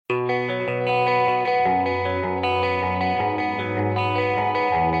Well,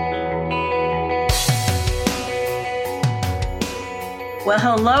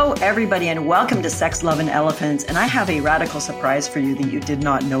 hello, everybody, and welcome to Sex, Love, and Elephants. And I have a radical surprise for you that you did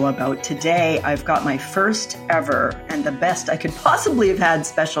not know about. Today, I've got my first ever and the best I could possibly have had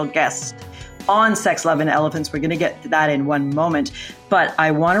special guest on Sex, Love, and Elephants. We're going to get to that in one moment. But I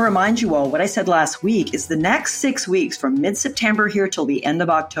want to remind you all, what I said last week is the next 6 weeks from mid-September here till the end of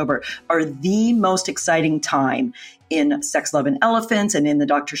October are the most exciting time in Sex, Love, and Elephants and in the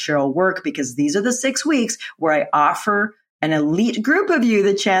Dr. Cheryl work, because these are the 6 weeks where I offer an elite group of you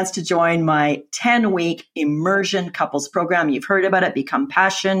the chance to join my 10-week immersion couples program. You've heard about it, Become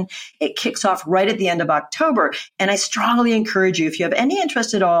Passion. It kicks off right at the end of October. And I strongly encourage you, if you have any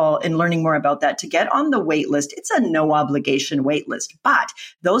interest at all in learning more about that, to get on the wait list. It's a no obligation wait list. But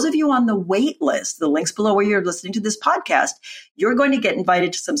those of you on the wait list, the links below where you're listening to this podcast, you're going to get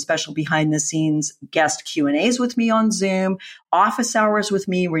invited to some special behind the scenes guest Q&As with me on Zoom, office hours with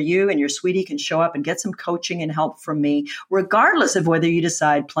me where you and your sweetie can show up and get some coaching and help from me, regardless of whether you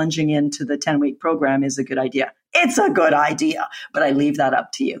decide plunging into the 10-week program is a good idea. It's a good idea, but I leave that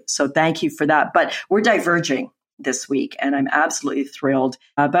up to you. So thank you for that. But we're diverging this week, and I'm absolutely thrilled.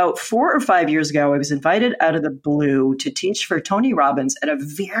 About 4 or 5 years ago, I was invited out of the blue to teach for Tony Robbins at a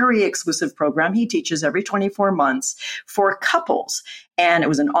very exclusive program he teaches every 24 months for couples. And it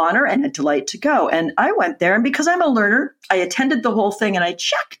was an honor and a delight to go. And I went there, and because I'm a learner, I attended the whole thing and I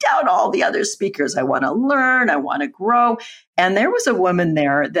checked out all the other speakers. I want to learn, I want to grow. And there was a woman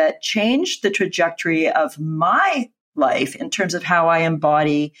there that changed the trajectory of my life in terms of how I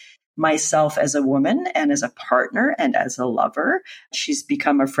embody myself as a woman and as a partner and as a lover. She's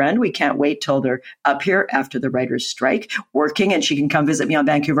become a friend. We can't wait till they're up here after the writer's strike working, and she can come visit me on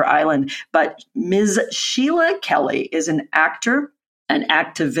Vancouver Island. But Ms. Sheila Kelley is an actor, an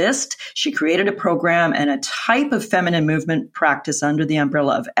activist. She created a program and a type of feminine movement practice under the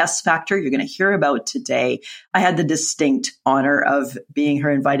umbrella of S Factor you're going to hear about today. I had the distinct honor of being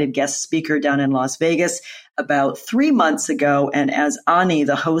her invited guest speaker down in Las Vegas about 3 months ago. And as Ani,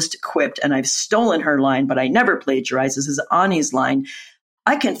 the host, quipped, and I've stolen her line, but I never plagiarize, this is Ani's line,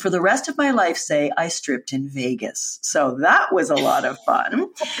 I can, for the rest of my life, say I stripped in Vegas. So that was a lot of fun.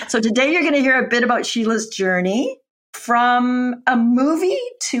 So today you're going to hear a bit about Sheila's journey from a movie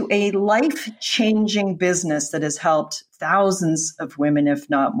to a life-changing business that has helped thousands of women, if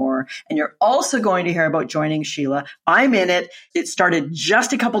not more. And you're also going to hear about joining Sheila. I'm in it. It started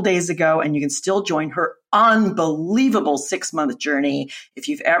just a couple days ago, and you can still join her unbelievable 6-month journey. If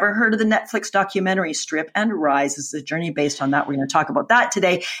you've ever heard of the Netflix documentary Strip and Rise, this is a journey based on that. We're going to talk about that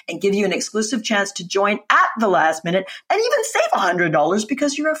today and give you an exclusive chance to join at the last minute and even save $100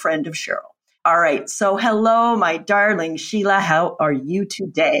 because you're a friend of Cheryl. All right. So hello, my darling Sheila. How are you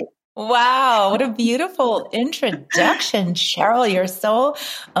today? Wow. What a beautiful introduction, Cheryl. You're so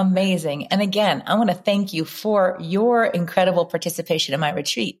amazing. And again, I want to thank you for your incredible participation in my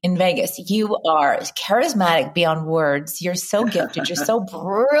retreat in Vegas. You are charismatic beyond words. You're so gifted. You're so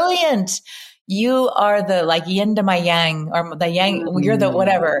brilliant. You are the like yin to my yang, or the yang, you're the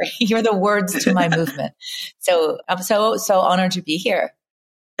whatever. You're the words to my movement. So I'm so honored to be here.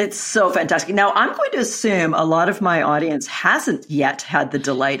 It's so fantastic. Now, I'm going to assume a lot of my audience hasn't yet had the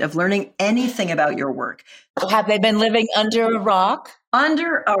delight of learning anything about your work. Have they been living under a rock?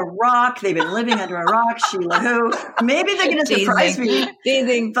 Under a rock. They've been living under a rock, Sheila, who maybe they're going to surprise me.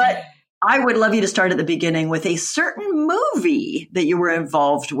 Teasing. But I would love you to start at the beginning with a certain movie that you were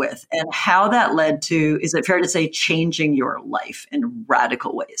involved with and how that led to, is it fair to say, changing your life in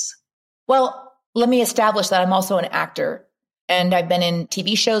radical ways? Well, let me establish that I'm also an actor. And I've been in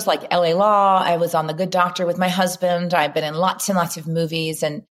TV shows like LA Law. I was on The Good Doctor with my husband. I've been in lots and lots of movies.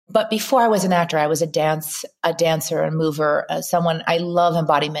 But before I was an actor, I was a dancer, a mover, someone I love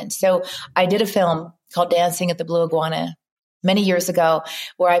embodiment. So I did a film called Dancing at the Blue Iguana many years ago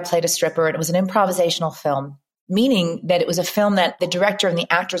where I played a stripper. And it was an improvisational film, meaning that it was a film that the director and the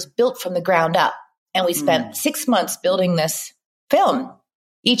actors built from the ground up. And we spent 6 months building this film.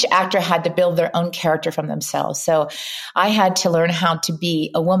 Each actor had to build their own character from themselves. So I had to learn how to be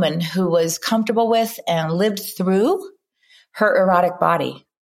a woman who was comfortable with and lived through her erotic body.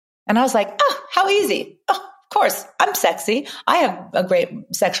 And I was like, oh, how easy. Oh, of course, I'm sexy. I have a great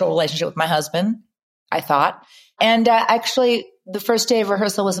sexual relationship with my husband, I thought. And actually, the first day of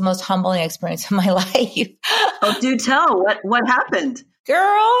rehearsal was the most humbling experience of my life. Oh, do tell. What happened?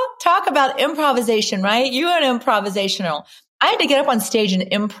 Girl, talk about improvisation, right? You are an improvisational. I had to get up on stage and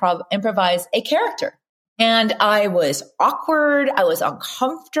improvise a character. And I was awkward. I was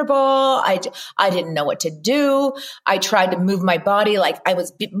uncomfortable. I didn't know what to do. I tried to move my body like I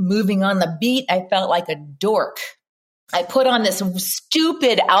was moving on the beat. I felt like a dork. I put on this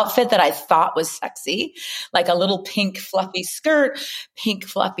stupid outfit that I thought was sexy, like a little pink fluffy skirt, pink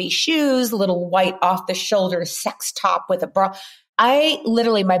fluffy shoes, little white off the shoulder sex top with a bra.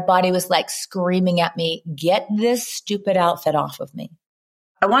 My body was like screaming at me, get this stupid outfit off of me.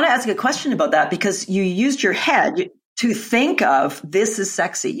 I want to ask a question about that because you used your head to think of this is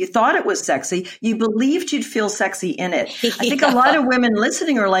sexy. You thought it was sexy. You believed you'd feel sexy in it. I think a lot of women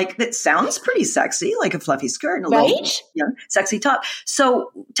listening are like, that sounds pretty sexy, like a fluffy skirt and a little sexy top.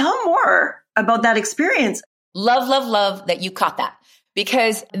 So tell more about that experience. Love that you caught that,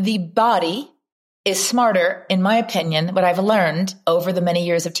 because the body is smarter, in my opinion. What I've learned over the many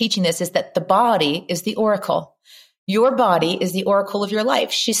years of teaching this is that the body is the oracle. Your body is the oracle of your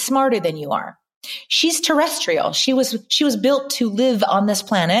life. She's smarter than you are. She's terrestrial. She was built to live on this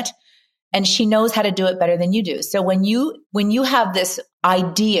planet, and she knows how to do it better than you do. So when you have this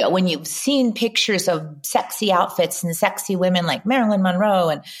idea, when you've seen pictures of sexy outfits and sexy women like Marilyn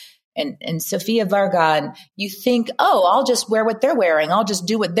Monroe and Sofia Vergara, and you think, oh, I'll just wear what they're wearing. I'll just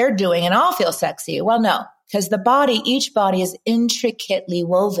do what they're doing and I'll feel sexy. Well, no, because each body is intricately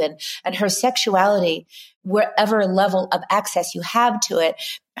woven, and her sexuality, wherever level of access you have to it,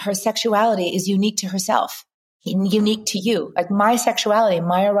 her sexuality is unique to herself, unique to you. Like my sexuality,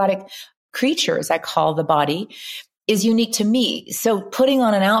 my erotic creature, as I call the body, is unique to me. So putting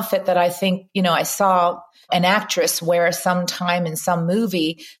on an outfit that I think, I saw an actress wear sometime in some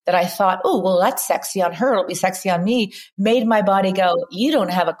movie that I thought, oh, well, that's sexy on her, it'll be sexy on me, made my body go, you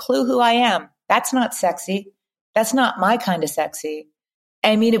don't have a clue who I am. That's not sexy. That's not my kind of sexy.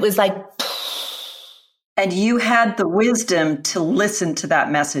 I mean, it was like... And you had the wisdom to listen to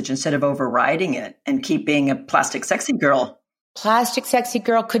that message instead of overriding it and keep being a plastic sexy girl. Plastic sexy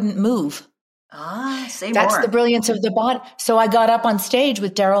girl couldn't move. Say That's more. the brilliance of the body. So I got up on stage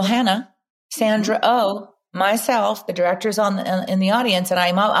with Daryl Hannah, Sandra Oh, myself, the directors in the audience, and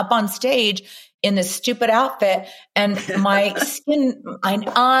I'm up on stage in this stupid outfit, and my skin,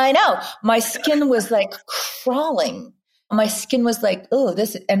 I know, my skin was like crawling. My skin was like, oh,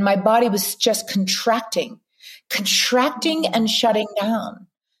 this, and my body was just contracting and shutting down.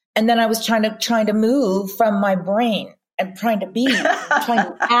 And then I was trying to move from my brain and trying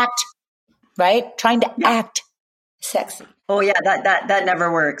to act, right? Trying to act sexy. Oh yeah, that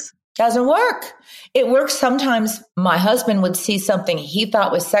never works. Doesn't work. It works sometimes. My husband would see something he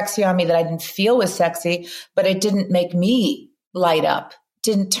thought was sexy on me that I didn't feel was sexy, but it didn't make me light up,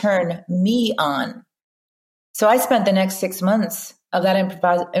 didn't turn me on. So I spent the next 6 months of that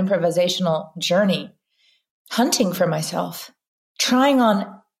improvisational journey hunting for myself, trying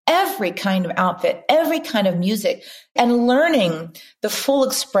on every kind of outfit, every kind of music, and learning the full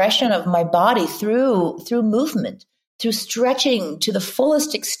expression of my body through movement, through stretching to the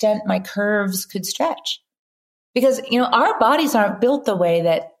fullest extent my curves could stretch. Because, our bodies aren't built the way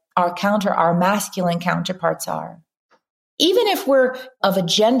that our masculine counterparts are. Even if we're of a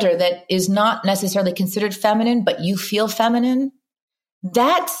gender that is not necessarily considered feminine, but you feel feminine,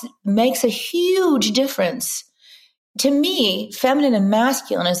 that makes a huge difference. To me, feminine and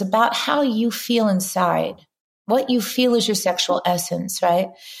masculine is about how you feel inside. What you feel is your sexual essence, right?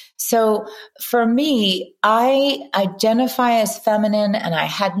 So for me, I identify as feminine, and I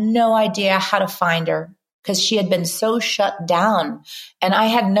had no idea how to find her because she had been so shut down, and I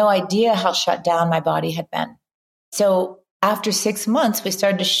had no idea how shut down my body had been. So after 6 months, we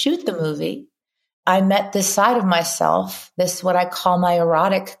started to shoot the movie. I met this side of myself, this what I call my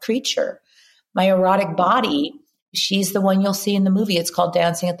erotic creature, my erotic body. She's the one you'll see in the movie. It's called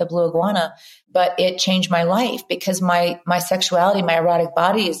Dancing at the Blue Iguana, but it changed my life because my sexuality, my erotic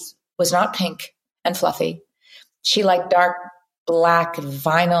body was not pink and fluffy. She liked dark black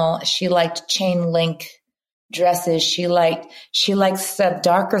vinyl. She liked chain link dresses. She likes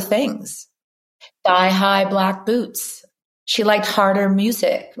darker things, thigh-high black boots. She liked harder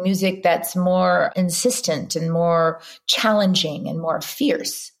music that's more insistent and more challenging and more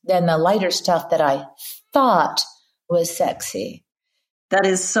fierce than the lighter stuff that I thought was sexy. That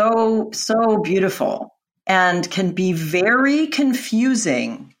is so, so beautiful and can be very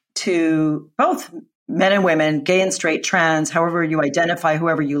confusing to both men and women, gay and straight, trans, however you identify,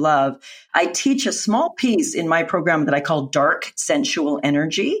 whoever you love. I teach a small piece in my program that I call dark sensual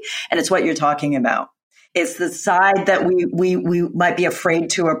energy, and it's what you're talking about. It's the side that we might be afraid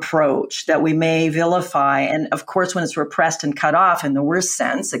to approach, that we may vilify. And of course, when it's repressed and cut off in the worst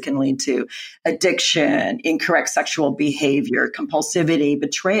sense, it can lead to addiction, incorrect sexual behavior, compulsivity,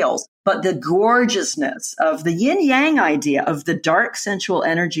 betrayals. But the gorgeousness of the yin yang idea of the dark sensual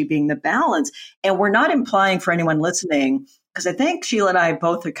energy being the balance. And we're not implying for anyone listening, because I think Sheila and I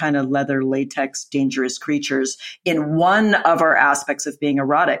both are kind of leather, latex, dangerous creatures in one of our aspects of being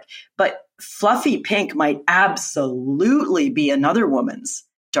erotic. But fluffy pink might absolutely be another woman's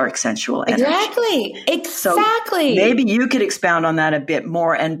dark sensual energy. Exactly. So maybe you could expound on that a bit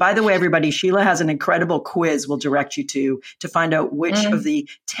more. And by the way, everybody, Sheila has an incredible quiz we'll direct you to find out which of the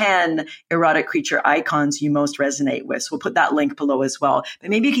 10 erotic creature icons you most resonate with. So we'll put that link below as well. But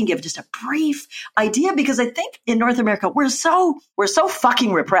maybe you can give just a brief idea, because I think in North America, we're so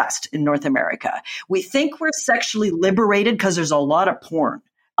fucking repressed in North America. We think we're sexually liberated because there's a lot of porn.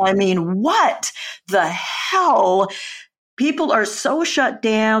 I mean, what the hell? People are so shut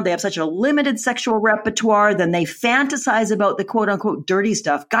down. They have such a limited sexual repertoire. Then they fantasize about the quote unquote dirty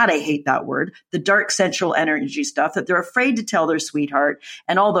stuff. God, I hate that word. The dark sensual energy stuff that they're afraid to tell their sweetheart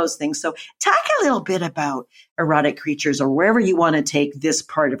and all those things. So talk a little bit about erotic creatures, or wherever you want to take this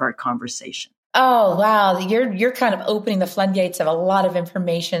part of our conversation. Oh, wow. You're kind of opening the floodgates of a lot of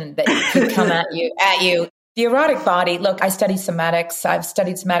information that could come at you. The erotic body, look, I studied somatics. I've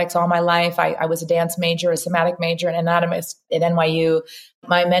studied somatics all my life. I was a dance major, a somatic major, an anatomist at NYU.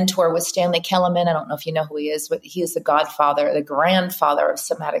 My mentor was Stanley Kellerman. I don't know if you know who he is, but he is the godfather, the grandfather of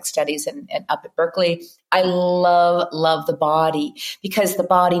somatic studies and up at Berkeley. I love the body, because the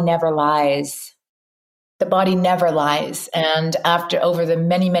body never lies. The body never lies. And over the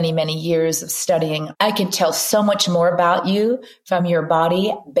many, many, many years of studying, I can tell so much more about you from your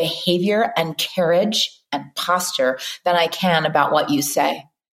body behavior and carriage and posture than I can about what you say,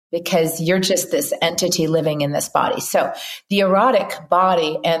 because you're just this entity living in this body. So the erotic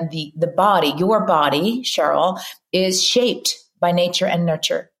body and the body, your body, Cheryl, is shaped by nature and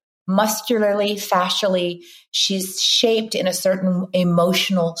nurture. Muscularly, fascially, she's shaped in a certain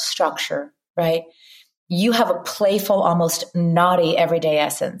emotional structure, right? You have a playful, almost naughty everyday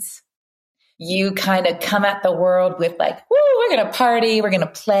essence. You kind of come at the world with like, woo, we're going to party, we're going to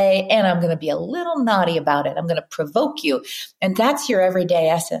play, and I'm going to be a little naughty about it. I'm going to provoke you. And that's your everyday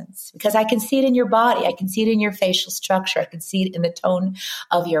essence, because I can see it in your body. I can see it in your facial structure. I can see it in the tone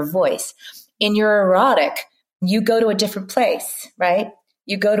of your voice. In your erotic, you go to a different place, right?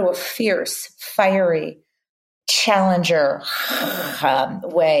 You go to a fierce, fiery, challenger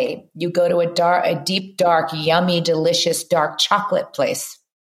way. You go to a deep, dark, yummy, delicious, dark chocolate place.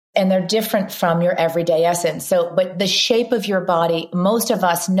 And they're different from your everyday essence. So, but the shape of your body, most of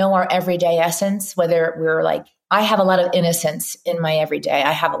us know our everyday essence, whether we're like, I have a lot of innocence in my everyday.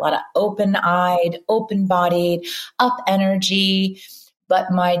 I have a lot of open-eyed, open-bodied, up energy.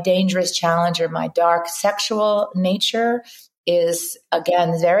 But my dangerous challenger, my dark sexual nature is,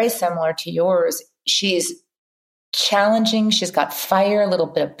 again, very similar to yours. She's challenging. She's got fire, a little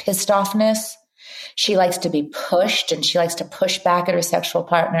bit of pissed offness. She likes to be pushed, and she likes to push back at her sexual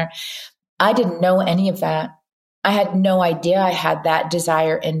partner. I didn't know any of that. I had no idea I had that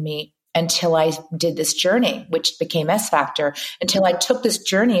desire in me until I did this journey, which became S Factor. Until I took this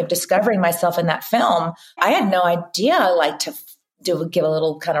journey of discovering myself in that film, I had no idea I like to give a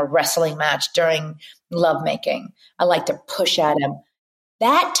little kind of wrestling match during lovemaking. I like to push at him.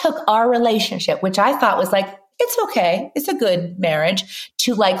 That took our relationship, which I thought was like, it's okay, it's a good marriage,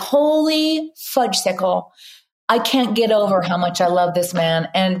 to like, holy fudgesicle, I can't get over how much I love this man.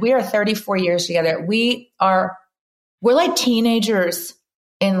 And we are 34 years together. We're like teenagers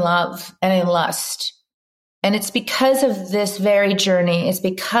in love and in lust. And it's because of this very journey. It's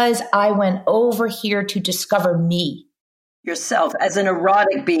because I went over here to discover me. Yourself as an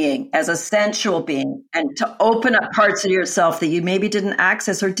erotic being, as a sensual being, and to open up parts of yourself that you maybe didn't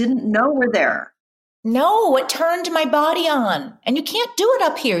access or didn't know were there. No, it turned my body on. And you can't do it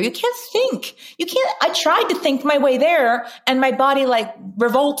up here. You can't think. I tried to think my way there, and my body like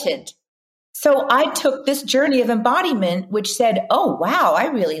revolted. So I took this journey of embodiment, which said, oh, wow, I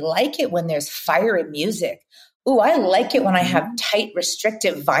really like it when there's fiery music. Ooh, I like it when I have tight,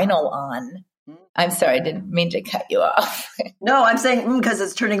 restrictive vinyl on. I'm sorry, I didn't mean to cut you off. No, I'm saying because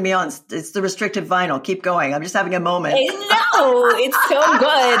it's turning me on. It's the restrictive vinyl. Keep going. I'm just having a moment. No, it's so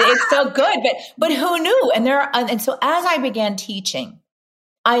good. It's so good. But who knew? And so as I began teaching,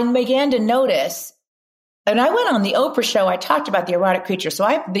 I began to notice, and I went on the Oprah show. I talked about the erotic creature.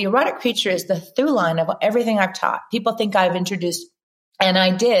 So the erotic creature is the through line of everything I've taught. People think I've introduced, and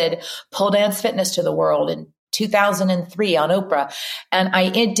I did, pole dance fitness to the world in 2003 on Oprah. And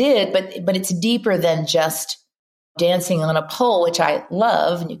it did, but it's deeper than just dancing on a pole, which I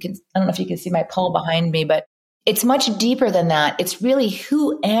love. And I don't know if you can see my pole behind me, but it's much deeper than that. It's really,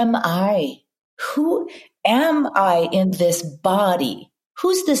 who am I? Who am I in this body?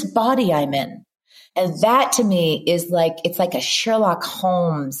 Who's this body I'm in? And that to me is like, it's like a Sherlock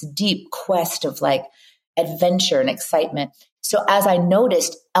Holmes deep quest of like adventure and excitement. So as I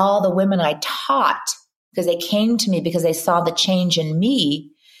noticed all the women I taught, because they came to me because they saw the change in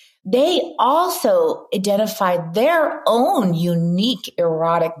me, they also identified their own unique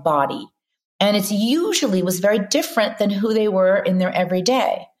erotic body. And it's usually was very different than who they were in their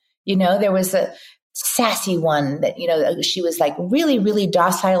everyday. You know, there was a sassy one that, you know, she was like really, really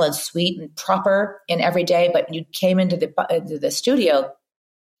docile and sweet and proper in every day. But you came into the studio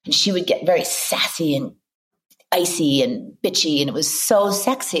and she would get very sassy and icy and bitchy. And it was so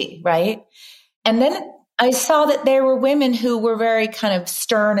sexy, right? And then I saw that there were women who were very kind of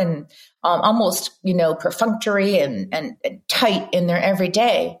stern and almost, you know, perfunctory and tight in their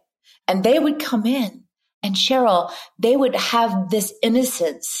everyday. And they would come in, and Cheryl, they would have this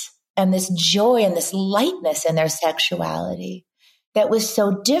innocence and this joy and this lightness in their sexuality that was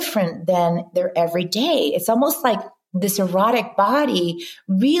so different than their everyday. It's almost like this erotic body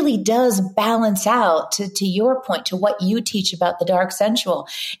really does balance out, to your point, to what you teach about the dark sensual.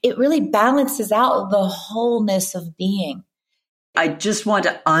 It really balances out the wholeness of being. I just want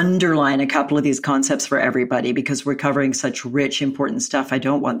to underline a couple of these concepts for everybody because we're covering such rich, important stuff. I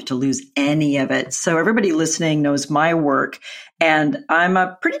don't want to lose any of it. So everybody listening knows my work, and I'm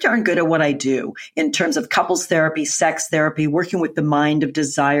pretty darn good at what I do in terms of couples therapy, sex therapy, working with the mind of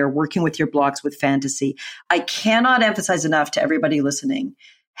desire, working with your blocks with fantasy. I cannot emphasize enough to everybody listening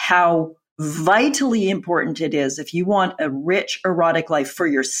how vitally important it is if you want a rich erotic life for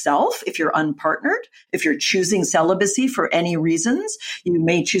yourself, if you're unpartnered, if you're choosing celibacy for any reasons. You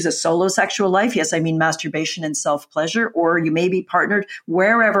may choose a solo sexual life. Yes, I mean masturbation and self-pleasure, or you may be partnered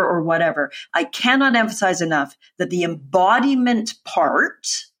wherever or whatever. I cannot emphasize enough that the embodiment part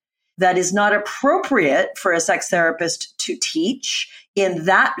that is not appropriate for a sex therapist to teach in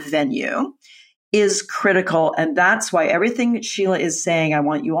that venue is critical. And that's why everything Sheila is saying, I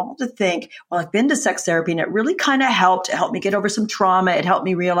want you all to think, well, I've been to sex therapy and it really kind of helped. It helped me get over some trauma. It helped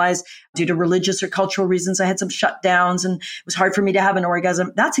me realize due to religious or cultural reasons, I had some shutdowns and it was hard for me to have an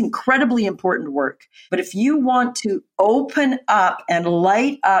orgasm. That's incredibly important work. But if you want to open up and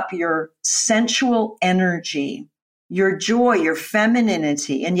light up your sensual energy, your joy, your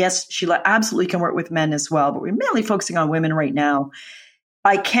femininity, and yes, Sheila absolutely can work with men as well, but we're mainly focusing on women right now.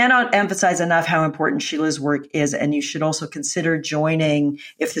 I cannot emphasize enough how important Sheila's work is. And you should also consider joining,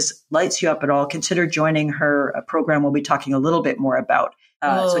 if this lights you up at all, consider joining her program we'll be talking a little bit more about.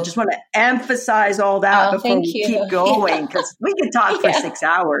 So I just want to emphasize all that before we keep going, because we can talk for 6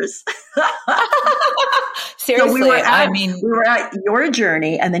 hours. Seriously, so we were at your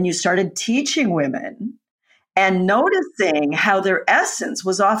journey, and then you started teaching women and noticing how their essence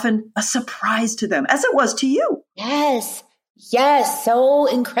was often a surprise to them, as it was to you. Yes, so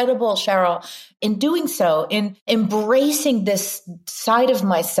incredible, Cheryl. In doing so, in embracing this side of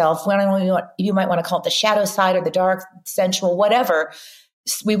myself, when you might want to call it the shadow side or the dark, sensual, whatever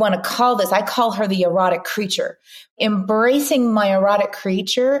we want to call this, I call her the erotic creature. Embracing my erotic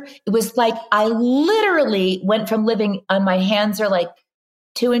creature, it was like I literally went from living on my hands are like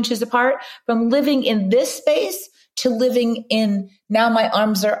 2 inches apart, from living in this space to living in, now my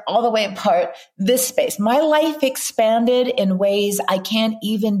arms are all the way apart, this space. My life expanded in ways I can't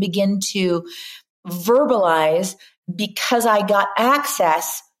even begin to verbalize because I got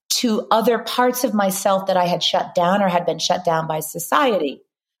access to other parts of myself that I had shut down or had been shut down by society,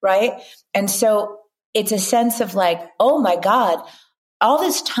 right? And so it's a sense of like, oh my God, all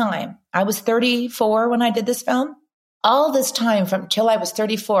this time, I was 34 when I did this film. All this time from till I was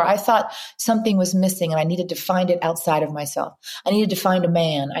 34, I thought something was missing and I needed to find it outside of myself. I needed to find a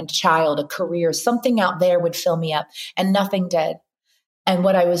man, a child, a career, something out there would fill me up, and nothing did. And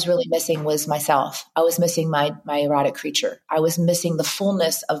what I was really missing was myself. I was missing my erotic creature. I was missing the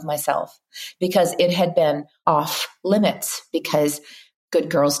fullness of myself because it had been off limits, because good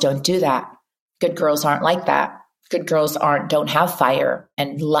girls don't do that. Good girls aren't like that. Good girls don't have fire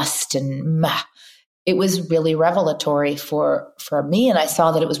and lust and It was really revelatory for me. And I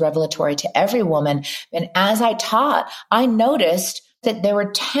saw that it was revelatory to every woman. And as I taught, I noticed that there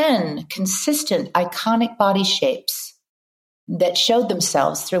were 10 consistent iconic body shapes that showed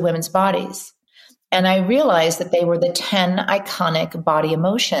themselves through women's bodies. And I realized that they were the 10 iconic body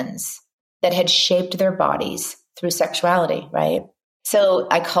emotions that had shaped their bodies through sexuality, right? So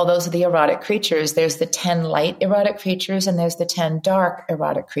I call those the erotic creatures. There's the 10 light erotic creatures and there's the 10 dark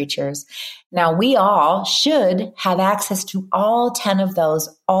erotic creatures. Now we all should have access to all 10 of those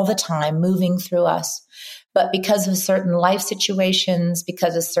all the time moving through us. But because of certain life situations,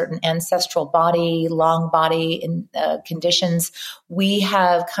 because of certain ancestral body, long body conditions, we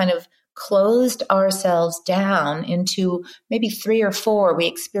have kind of closed ourselves down into maybe 3 or 4. We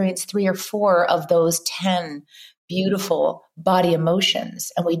experience 3 or 4 of those 10 beautiful body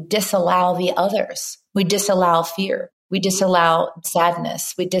emotions, and we disallow the others. We disallow fear. We disallow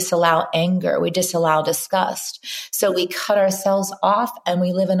sadness. We disallow anger. We disallow disgust. So we cut ourselves off and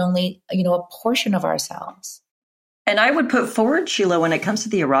we live in only, a portion of ourselves. And I would put forward, Sheila, when it comes to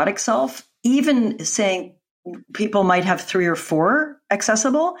the erotic self, even saying people might have 3 or 4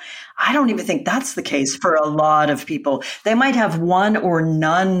 accessible, I don't even think that's the case for a lot of people. They might have 1 or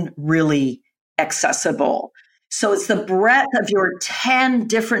none really accessible. So it's the breadth of your 10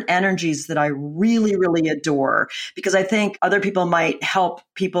 different energies that I really, really adore, because I think other people might help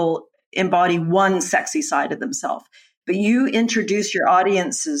people embody one sexy side of themselves. But you introduce your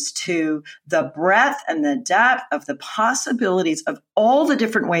audiences to the breadth and the depth of the possibilities of all the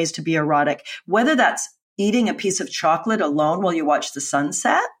different ways to be erotic, whether that's eating a piece of chocolate alone while you watch the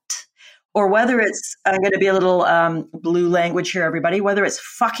sunset, or whether it's, I'm going to be a little blue language here, everybody, whether it's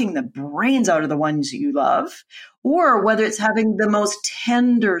fucking the brains out of the ones you love, or whether it's having the most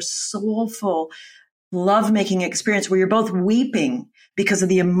tender, soulful, lovemaking experience where you're both weeping because of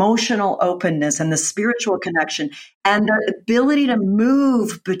the emotional openness and the spiritual connection and the ability to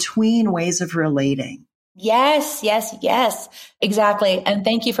move between ways of relating. Yes, yes, yes, exactly. And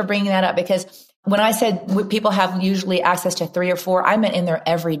thank you for bringing that up, because when I said people have usually access to 3 or 4, I meant in their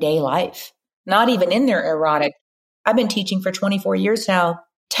everyday life, not even in their erotic. I've been teaching for 24 years now,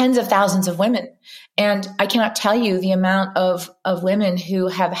 tens of thousands of women. And I cannot tell you the amount of women who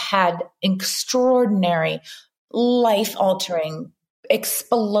have had extraordinary, life-altering,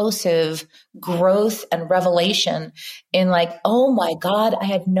 explosive growth and revelation in like, oh my God, I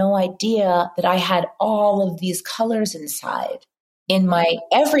had no idea that I had all of these colors inside in my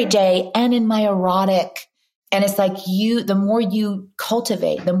everyday and in my erotic. And it's like the more you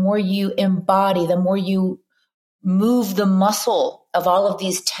cultivate, the more you embody, the more you move the muscle of all of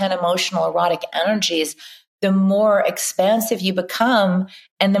these 10 emotional erotic energies, the more expansive you become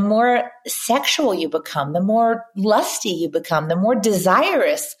and the more sexual you become, the more lusty you become, the more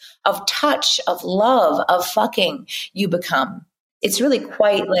desirous of touch, of love, of fucking you become. It's really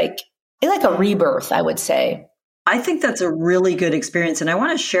quite like a rebirth, I would say. I think that's a really good experience. And I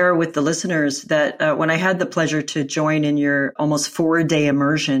want to share with the listeners that when I had the pleasure to join in your almost 4-day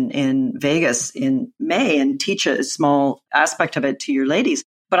immersion in Vegas in May and teach a small aspect of it to your ladies,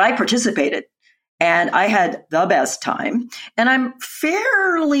 but I participated and I had the best time. And I'm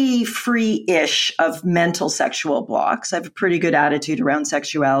fairly free-ish of mental sexual blocks. I have a pretty good attitude around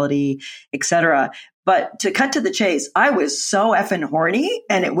sexuality, etc. But to cut to the chase, I was so effing horny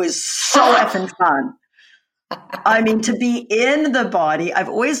and it was so effing fun. I mean, to be in the body, I've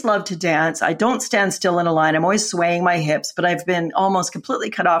always loved to dance. I don't stand still in a line. I'm always swaying my hips, but I've been almost completely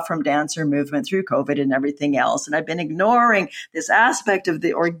cut off from dancer movement through COVID and everything else. And I've been ignoring this aspect of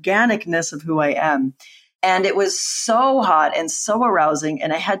the organicness of who I am. And it was so hot and so arousing.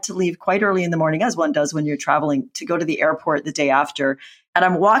 And I had to leave quite early in the morning, as one does when you're traveling, to go to the airport the day after. And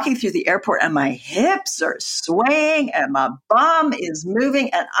I'm walking through the airport and my hips are swaying and my bum is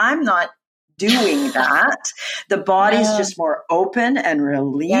moving and I'm not doing that. The body's just more open and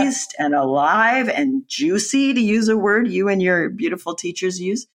released and alive and juicy, to use a word you and your beautiful teachers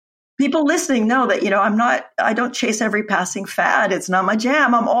use. People listening know that, I don't chase every passing fad. It's not my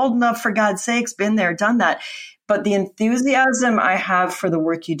jam. I'm old enough, for God's sakes, been there, done that. But the enthusiasm I have for the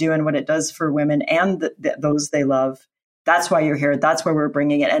work you do and what it does for women and those they love, that's why you're here. That's why we're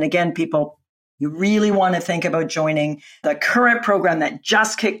bringing it. And again, people, you really want to think about joining the current program that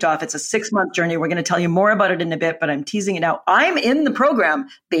just kicked off. It's a 6-month journey. We're going to tell you more about it in a bit, but I'm teasing it out. I'm in the program,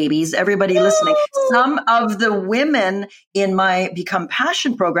 babies, everybody listening. Some of the women in my Become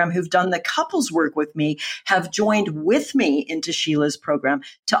Passion program who've done the couples work with me have joined with me into Sheila's program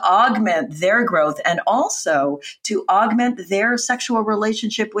to augment their growth and also to augment their sexual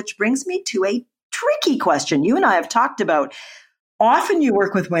relationship, which brings me to a tricky question you and I have talked about. Often you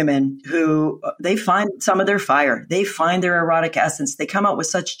work with women who they find some of their fire. They find their erotic essence. They come out with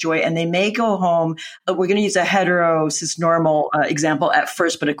such joy and they may go home. We're going to use a hetero, cis normal example at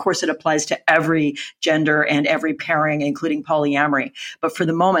first, but of course it applies to every gender and every pairing, including polyamory. But for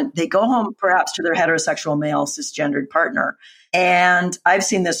the moment, they go home perhaps to their heterosexual male cisgendered partner. And I've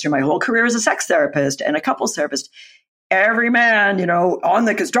seen this through my whole career as a sex therapist and a couples therapist. every man, on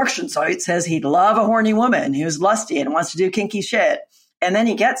the construction site says he'd love a horny woman who's lusty and wants to do kinky shit. And then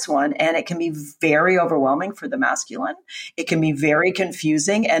he gets one, and it can be very overwhelming for the masculine. It can be very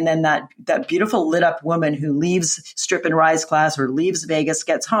confusing. And then that beautiful lit up woman who leaves strip and rise class or leaves Vegas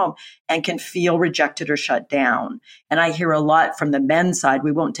gets home and can feel rejected or shut down. And I hear a lot from the men's side.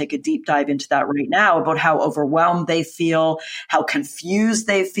 We won't take a deep dive into that right now about how overwhelmed they feel, how confused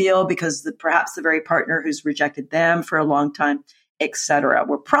they feel because perhaps the very partner who's rejected them for a long time, etc.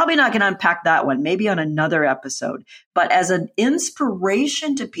 We're probably not going to unpack that one, maybe on another episode. But as an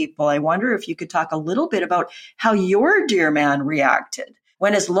inspiration to people, I wonder if you could talk a little bit about how your dear man reacted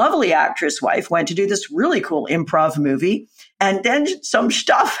when his lovely actress wife went to do this really cool improv movie, and then some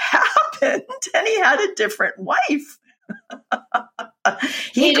stuff happened, and he had a different wife.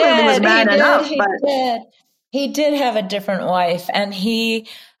 he clearly was man enough. He did have a different wife, and he...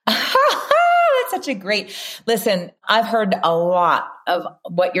 That's such a great, listen, I've heard a lot of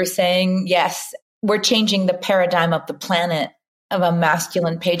what you're saying. Yes, we're changing the paradigm of the planet, of a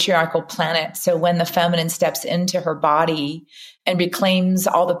masculine patriarchal planet. So when the feminine steps into her body and reclaims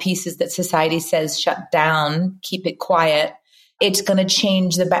all the pieces that society says shut down, keep it quiet, it's going to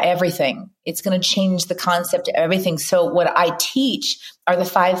change everything. It's going to change the concept of everything. So what I teach are the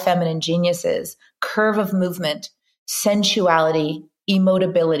 5 feminine geniuses: curve of movement, sensuality,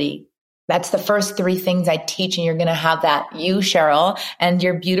 emotability. That's the first 3 things I teach. And you're going to have that. You, Cheryl, and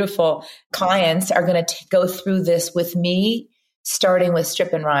your beautiful clients are going to go through this with me, starting with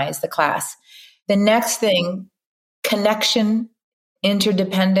Strip and Rise, the class. The next thing, connection,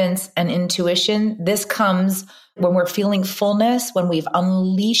 interdependence, and intuition. This comes when we're feeling fullness, when we've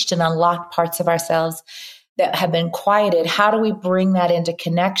unleashed and unlocked parts of ourselves that have been quieted. How do we bring that into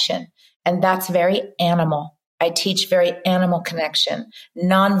connection? And that's very animal. I teach very animal connection,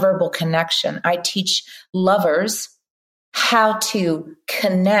 nonverbal connection. I teach lovers how to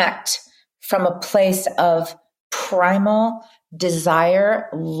connect from a place of primal desire,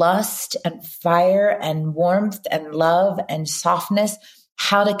 lust, and fire, and warmth, and love, and softness,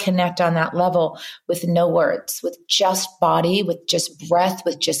 how to connect on that level with no words, with just body, with just breath,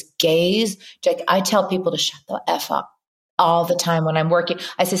 with just gaze. Like, I tell people to shut the F up all the time when I'm working.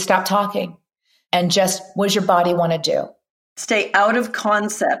 I say, stop talking. And just, what does your body want to do? Stay out of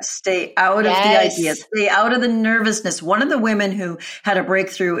concepts, stay out of the ideas, stay out of the nervousness. One of the women who had a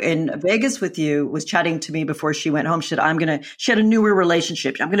breakthrough in Vegas with you was chatting to me before she went home. She said, she had a newer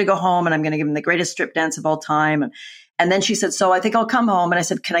relationship. I'm going to go home and I'm going to give him the greatest strip dance of all time. And then she said, so I think I'll come home. And I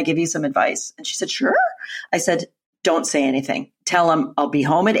said, can I give you some advice? And she said, sure. I said, don't say anything. Tell him I'll be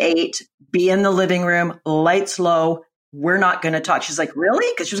home at 8, be in the living room, lights low. We're not going to talk. She's like, really?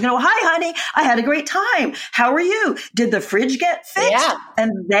 Because she was going to go, hi, honey. I had a great time. How are you? Did the fridge get fixed? Yeah. And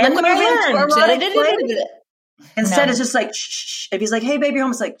then move into erotic play. Instead, it's just like, shh. If he's like, hey, baby,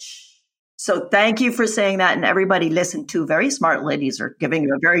 home, it's like, shh. So thank you for saying that. And everybody listen, 2 very smart ladies are giving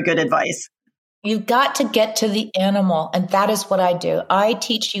you a very good advice. You've got to get to the animal. And that is what I do. I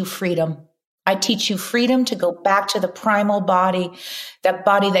teach you freedom. I teach you freedom to go back to the primal body, that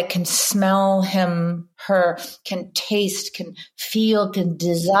body that can smell him, her, can taste, can feel, can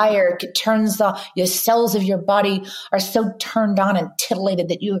desire, your cells of your body are so turned on and titillated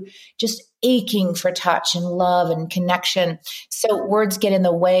that you're just aching for touch and love and connection. So words get in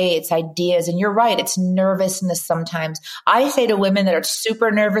the way. It's ideas. And you're right. It's nervousness sometimes. I say to women that are super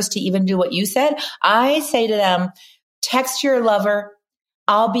nervous to even do what you said, I say to them, text your lover.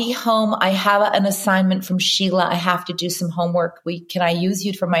 I'll be home. I have an assignment from Sheila. I have to do some homework. Can I use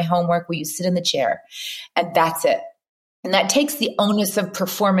you for my homework? Will you sit in the chair? And that's it. And that takes the onus of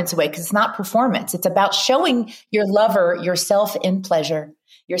performance away, because it's not performance. It's about showing your lover yourself in pleasure,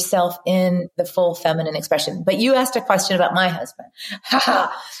 yourself in the full feminine expression. But you asked a question about my husband.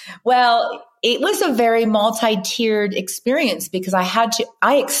 Well, it was a very multi-tiered experience because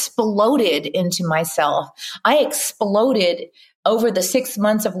I exploded into myself. I exploded over the 6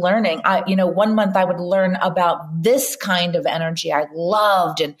 months of learning. 1 month I would learn about this kind of energy I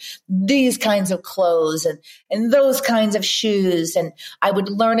loved, and these kinds of clothes, and those kinds of shoes. And I would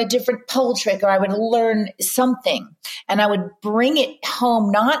learn a different pole trick, or I would learn something, and I would bring it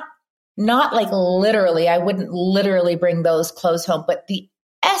home. Not like literally, I wouldn't literally bring those clothes home, but the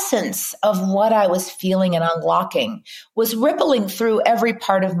essence of what I was feeling and unlocking was rippling through every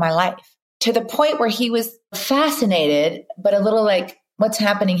part of my life, to the point where he was fascinated, but a little like, what's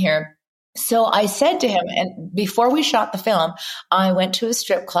happening here? So I said to him, and before we shot the film, I went to a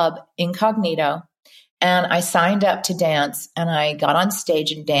strip club incognito, and I signed up to dance, and I got on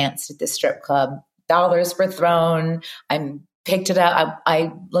stage and danced at the strip club. Dollars were thrown. I'm picked it up.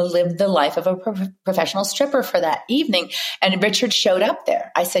 I lived the life of a professional stripper for that evening. And Richard showed up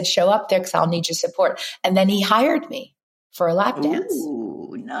there. I said, show up there because I'll need your support. And then he hired me for a lap dance.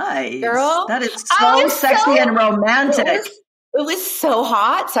 Ooh, nice. Girl, that is so sexy and romantic. It was so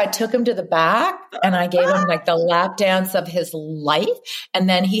hot. So I took him to the back and I gave him like the lap dance of his life. And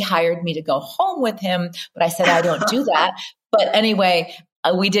then he hired me to go home with him. But I said, I don't do that. But anyway,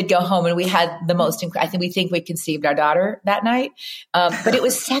 we did go home and we had the most, we think we conceived our daughter that night. But it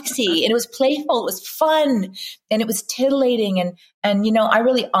was sexy and it was playful. It was fun and it was titillating. And, you know, I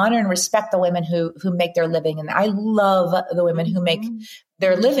really honor and respect the women who make their living. And I love the women who make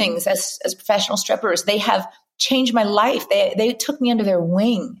their livings as professional strippers. They have changed my life. They took me under their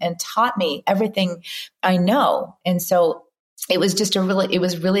wing and taught me everything I know. And so it was just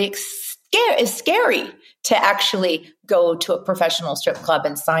really scary to actually go to a professional strip club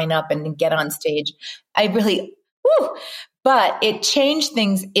and sign up and get on stage. But it changed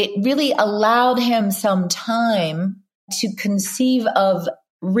things. It really allowed him some time to conceive of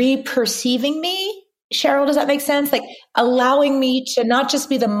re-perceiving me. Cheryl, does that make sense? Like allowing me to not just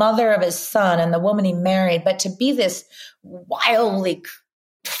be the mother of his son and the woman he married, but to be this wildly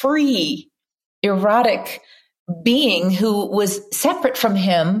free, erotic being who was separate from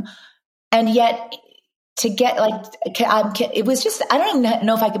him. And yet to get it was just, I don't even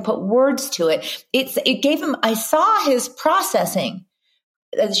know if I can put words to it. It gave him, I saw his processing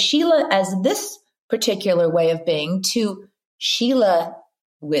as Sheila as this particular way of being to Sheila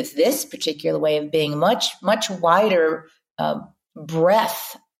with this particular way of being, much, much wider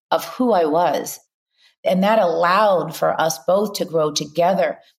breadth of who I was. And that allowed for us both to grow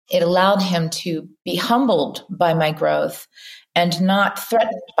together. It allowed him to be humbled by my growth and not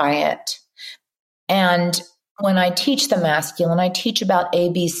threatened by it. And when I teach the masculine, I teach about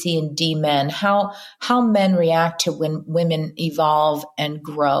A, B, C, and D men, how men react to when women evolve and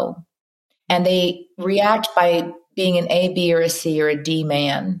grow. And they react by being an A, B, or a C, or a D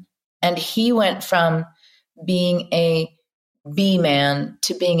man. And he went from being a B man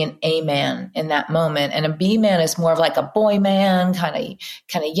to being an A man in that moment. And a B man is more of like a boy man, kind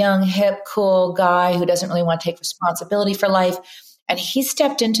of young, hip, cool guy who doesn't really want to take responsibility for life. And he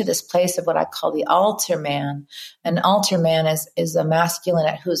stepped into this place of what I call the altar man. An altar man is a masculine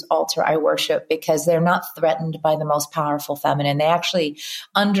at whose altar I worship because they're not threatened by the most powerful feminine. They actually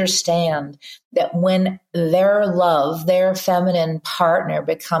understand that when their love, their feminine partner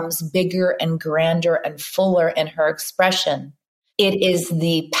becomes bigger and grander and fuller in her expression, it is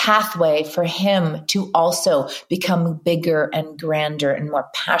the pathway for him to also become bigger and grander and more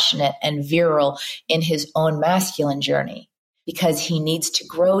passionate and virile in his own masculine journey. Because he needs to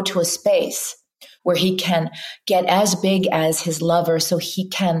grow to a space where he can get as big as his lover so he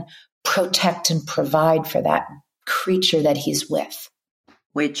can protect and provide for that creature that he's with.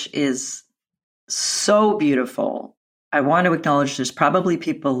 Which is so beautiful. I want to acknowledge there's probably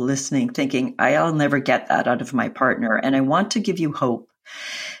people listening thinking, I'll never get that out of my partner. And I want to give you hope.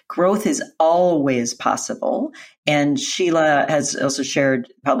 Growth is always possible. And Sheila has also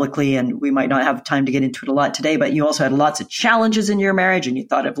shared publicly, and we might not have time to get into it a lot today, but you also had lots of challenges in your marriage and you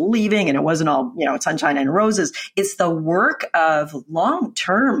thought of leaving and it wasn't all, sunshine and roses. It's the work of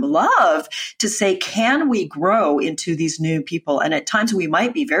long-term love to say, can we grow into these new people? And at times we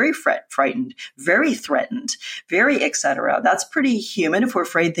might be very frightened, very threatened, very et cetera. That's pretty human if we're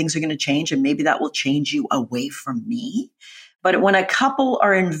afraid things are going to change, and maybe that will change you away from me. But when a couple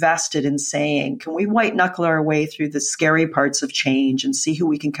are invested in saying, can we white knuckle our way through the scary parts of change and see who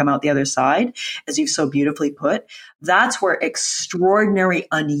we can come out the other side, as you've so beautifully put, that's where extraordinary,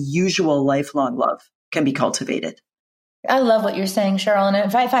 unusual, lifelong love can be cultivated. I love what you're saying, Cheryl.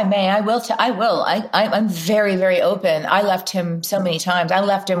 And if I may, I will. I'm very, very open. I left him so many times. I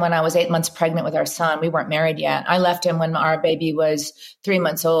left him when I was 8 months pregnant with our son. We weren't married yet. I left him when our baby was 3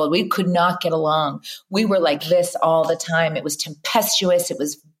 months old. We could not get along. We were like this all the time. It was tempestuous.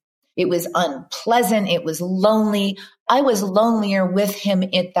 It was unpleasant. It was lonely. I was lonelier with him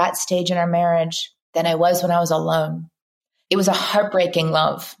at that stage in our marriage than I was when I was alone. It was a heartbreaking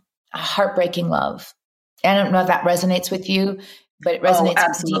love. I don't know if that resonates with you, but it resonates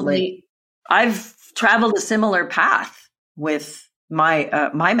absolutely. Deeply. I've traveled a similar path with my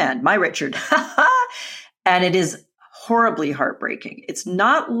man, my Richard, and it is horribly heartbreaking. It's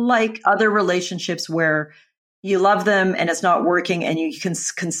not like other relationships where you love them and it's not working and you can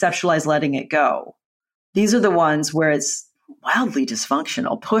conceptualize letting it go. These are the ones where it's wildly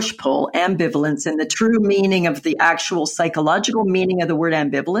dysfunctional, push-pull, ambivalence, and the true meaning of the actual psychological meaning of the word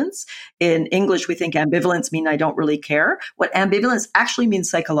ambivalence. In English, we think ambivalence means I don't really care. What ambivalence actually means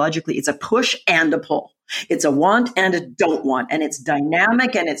psychologically, it's a push and a pull. It's a want and a don't want, and it's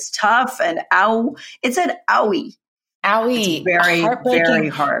dynamic and it's tough and it's an owie. Owie. It's very, very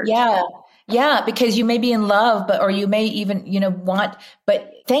hard. Yeah. Yeah. Because you may be in love, or you may even, want,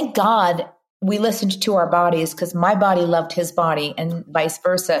 but thank God we listened to our bodies, because my body loved his body and vice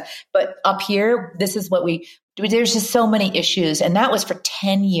versa. But up here, this is what there's just so many issues. And that was for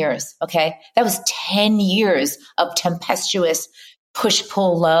 10 years. Okay. That was 10 years of tempestuous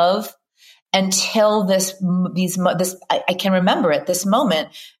push-pull love until I can remember it, this moment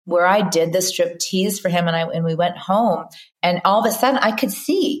where I did the strip tease for him and we went home, and all of a sudden I could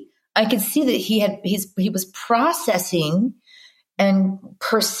see that he was processing and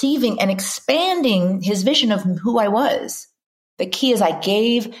perceiving and expanding his vision of who I was. The key is I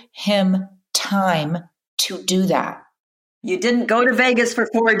gave him time to do that. You didn't go to Vegas for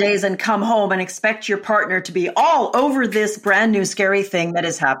 4 days and come home and expect your partner to be all over this brand new scary thing that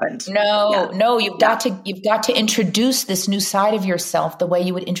has happened. No, you've got to introduce this new side of yourself the way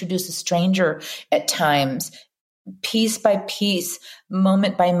you would introduce a stranger at times, piece by piece,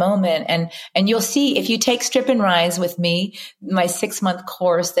 moment by moment. And you'll see, if you take Strip and Rise with me, my 6-month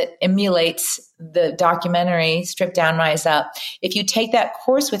course that emulates the documentary Strip Down, Rise Up, if you take that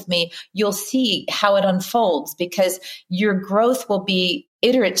course with me, you'll see how it unfolds, because your growth will be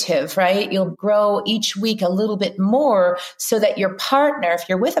iterative, right? You'll grow each week a little bit more, so that your partner, if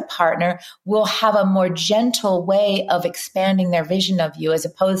you're with a partner, will have a more gentle way of expanding their vision of you, as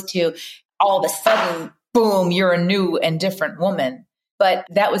opposed to all of a sudden, boom, you're a new and different woman. But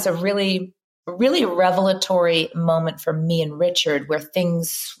that was a really, really revelatory moment for me and Richard, where things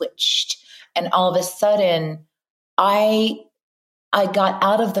switched. And all of a sudden, I got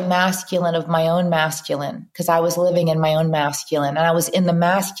out of the masculine of my own masculine, because I was living in my own masculine, and I was in the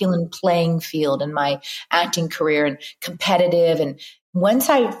masculine playing field in my acting career and competitive. And once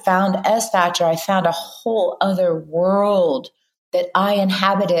I found S Factor, I found a whole other world that I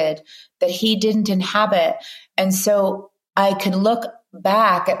inhabited that he didn't inhabit. And so I could look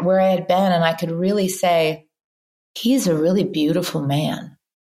back at where I had been, and I could really say, he's a really beautiful man.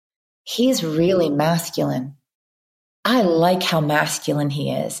 He's really masculine. I like how masculine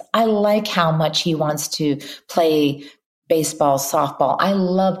he is. I like how much he wants to play baseball, softball.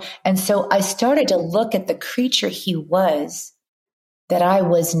 And so I started to look at the creature he was that I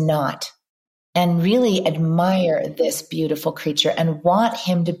was not, and really admire this beautiful creature and want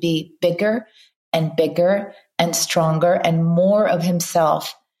him to be bigger and bigger and stronger and more of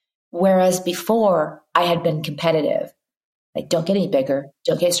himself. Whereas before, I had been competitive. Like, don't get any bigger,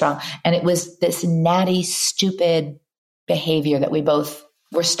 don't get strong. And it was this natty, stupid behavior that we both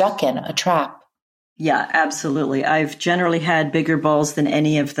were stuck in, a trap. Yeah, absolutely. I've generally had bigger balls than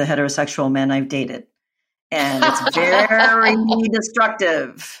any of the heterosexual men I've dated. And it's very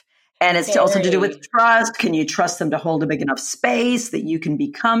destructive. And it's also to do with trust. Can you trust them to hold a big enough space that you can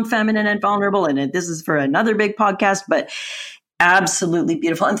become feminine and vulnerable? And this is for another big podcast, but absolutely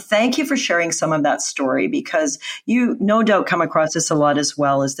beautiful. And thank you for sharing some of that story, because you no doubt come across this a lot as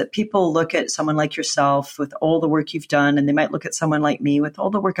well, is that people look at someone like yourself with all the work you've done, and they might look at someone like me with all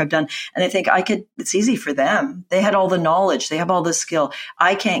the work I've done, and they think it's easy for them. They had all the knowledge. They have all the skill.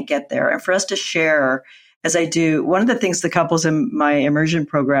 I can't get there. And for us to share, as I do, one of the things the couples in my immersion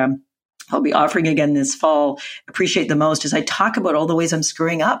program I'll be offering again this fall appreciate the most is I talk about all the ways I'm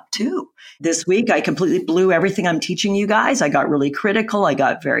screwing up too. This week, I completely blew everything I'm teaching you guys. I got really critical. I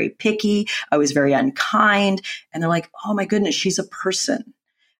got very picky. I was very unkind. And they're like, oh my goodness, she's a person.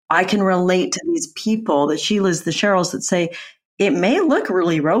 I can relate to these people, the Sheilas, the Cheryls, that say, it may look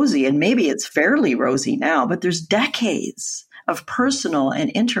really rosy, and maybe it's fairly rosy now, but there's decades of personal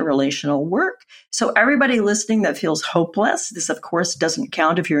and interrelational work. So everybody listening that feels hopeless, this of course doesn't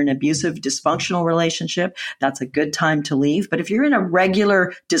count if you're in an abusive, dysfunctional relationship. That's a good time to leave. But if you're in a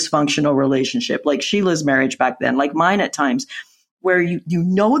regular dysfunctional relationship, like Sheila's marriage back then, like mine at times, where you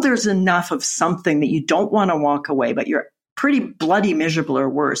know there's enough of something that you don't want to walk away, but you're pretty bloody miserable or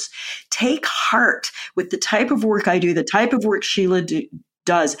worse, take heart with the type of work I do, the type of work Sheila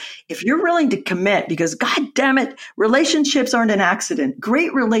does. If you're willing to commit, because God damn it, relationships aren't an accident.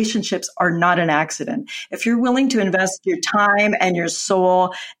 Great relationships are not an accident. If you're willing to invest your time and your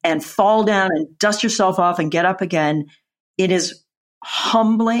soul and fall down and dust yourself off and get up again, it is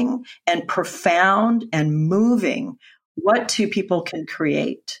humbling and profound and moving what two people can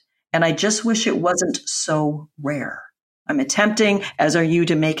create. And I just wish it wasn't so rare. I'm attempting, as are you,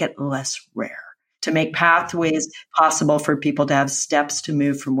 to make it less rare. to make pathways possible for people to have steps to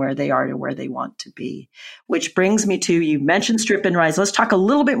move from where they are to where they want to be. Which brings me to, you mentioned Strip and Rise. Let's talk a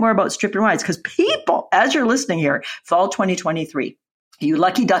little bit more about Strip and Rise, because people, as you're listening here, fall 2023, you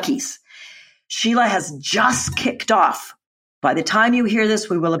lucky duckies, Sheila has just kicked off. By the time you hear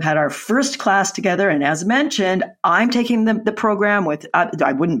this, we will have had our first class together. And as mentioned, I'm taking the program with,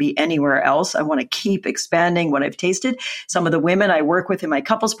 I wouldn't be anywhere else. I want to keep expanding what I've tasted. Some of the women I work with in my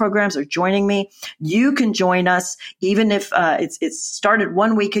couples programs are joining me. You can join us, even if it's started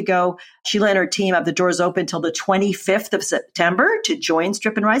 1 week ago. Sheila and her team have the doors open till the 25th of September to join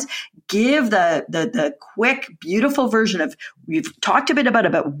Strip and Rise. Give the quick, beautiful version of, we've talked a bit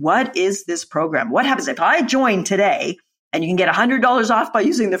about what is this program? What happens if I join today? And you can get $100 off by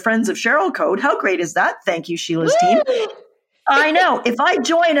using the Friends of Cheryl code. How great is that? Thank you, Sheila's team. I know. If I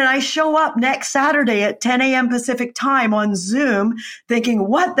join and I show up next Saturday at 10 a.m. Pacific time on Zoom thinking,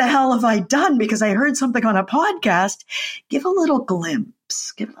 what the hell have I done? Because I heard something on a podcast, give a little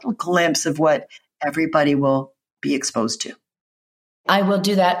glimpse of what everybody will be exposed to. I will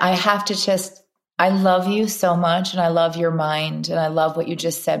do that. I have to I love you so much, and I love your mind, and I love what you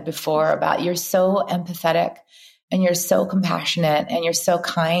just said before about you're so empathetic. And you're so compassionate and you're so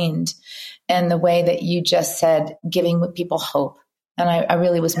kind. And the way that you just said, giving people hope. And I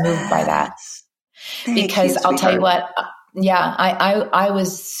really was moved by that. Because I'll tell you what, I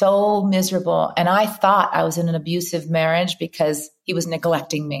was so miserable. And I thought I was in an abusive marriage because he was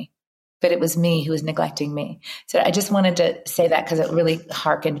neglecting me. But it was me who was neglecting me. So I just wanted to say that because it really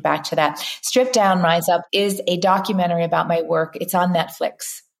harkened back to that. Strip Down, Rise Up is a documentary about my work. It's on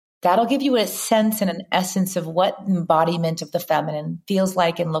Netflix. That'll give you a sense and an essence of what embodiment of the feminine feels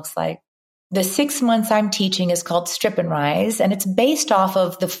like and looks like. The 6 months I'm teaching is called Strip and Rise, and it's based off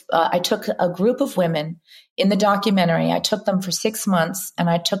of I took a group of women in the documentary. I took them for 6 months, and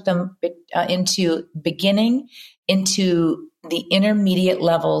I took them into the intermediate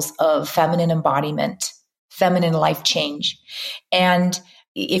levels of feminine embodiment, feminine life change. And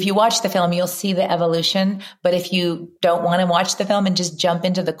if you watch the film, you'll see the evolution. But if you don't want to watch the film and just jump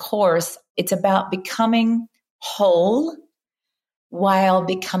into the course, it's about becoming whole while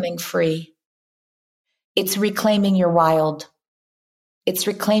becoming free. It's reclaiming your wild. It's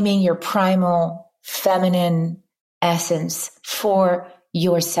reclaiming your primal feminine essence for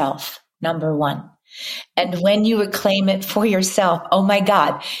yourself, number one. And when you reclaim it for yourself, oh my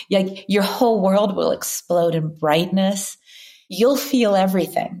God, your whole world will explode in brightness. You'll feel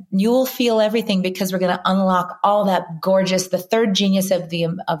everything. You will feel everything because we're going to unlock all that gorgeous. The third genius of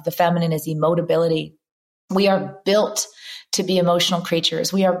the feminine is emotability. We are built to be emotional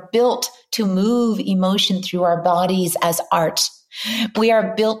creatures. We are built to move emotion through our bodies as art. We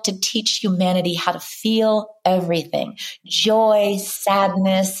are built to teach humanity how to feel everything. Joy,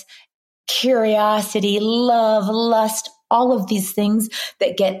 sadness, curiosity, love, lust, all of these things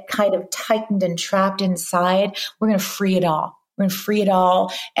that get kind of tightened and trapped inside. We're going to free it all. We're going to free it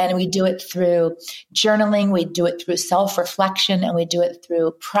all. And we do it through journaling. We do it through self-reflection, and we do it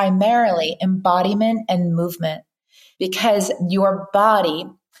through primarily embodiment and movement, because your body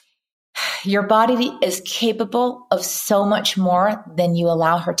is capable of so much more than you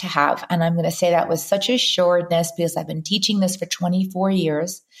allow her to have. And I'm going to say that with such assuredness because I've been teaching this for 24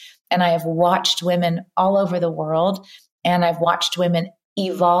 years, and I have watched women all over the world, and I've watched women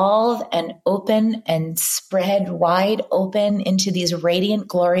evolve and open and spread wide open into these radiant,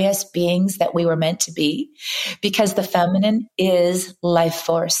 glorious beings that we were meant to be, because the feminine is life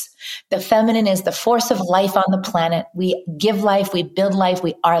force. The feminine is the force of life on the planet. We give life, we build life,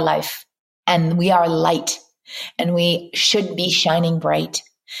 we are life, and we are light, and we should be shining bright.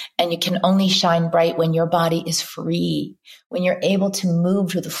 And you can only shine bright when your body is free, when you're able to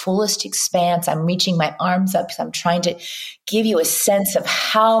move to the fullest expanse. I'm reaching my arms up because I'm trying to give you a sense of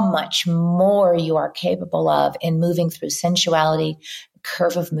how much more you are capable of in moving through sensuality,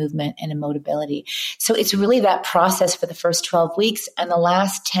 curve of movement, and emotability. So it's really that process for the first 12 weeks. And the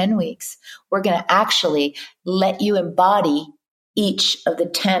last 10 weeks, we're going to actually let you embody each of the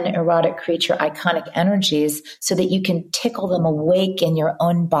 10 erotic creature iconic energies so that you can tickle them awake in your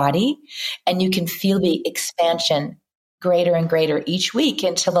own body, and you can feel the expansion greater and greater each week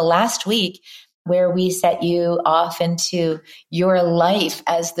until the last week, where we set you off into your life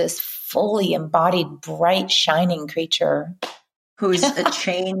as this fully embodied, bright, shining creature. Who's a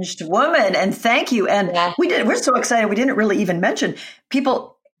changed woman. And thank you. And we're so excited. We didn't really even mention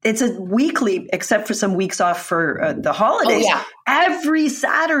people. It's a weekly, except for some weeks off for the holidays. Oh, yeah. Every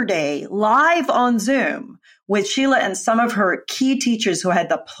Saturday, live on Zoom with Sheila and some of her key teachers who I had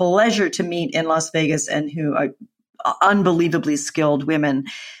the pleasure to meet in Las Vegas and who are unbelievably skilled women.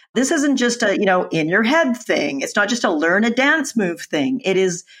 This isn't just a, in your head thing. It's not just a learn a dance move thing.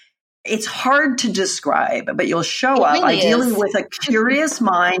 It's hard to describe, but you'll show up really ideally is. with a curious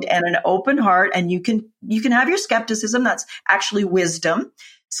mind and an open heart. And you can have your skepticism. That's actually wisdom.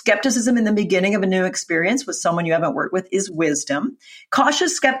 Skepticism in the beginning of a new experience with someone you haven't worked with is wisdom.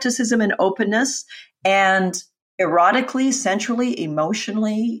 Cautious skepticism and openness. And erotically, sensually,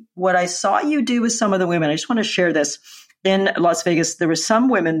 emotionally, what I saw you do with some of the women, I just want to share this. In Las Vegas, there were some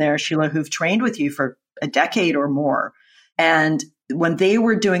women there, Sheila, who've trained with you for a decade or more. And when they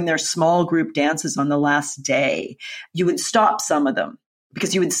were doing their small group dances on the last day, you would stop some of them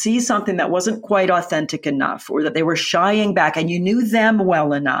because you would see something that wasn't quite authentic enough or that they were shying back and you knew them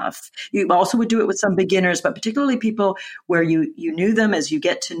well enough. You also would do it with some beginners, but particularly people where you knew them as you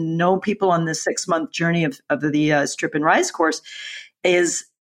get to know people on this 6-month journey of the Strip and Rise course is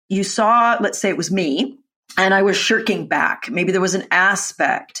you saw, let's say it was me, and I was shirking back. Maybe there was an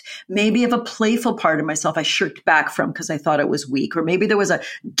aspect, maybe of a playful part of myself I shirked back from because I thought it was weak. Or maybe there was a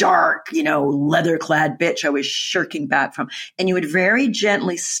dark, leather-clad bitch I was shirking back from. And you would very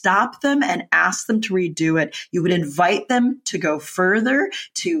gently stop them and ask them to redo it. You would invite them to go further,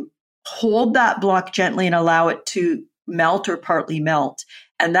 to hold that block gently and allow it to melt or partly melt.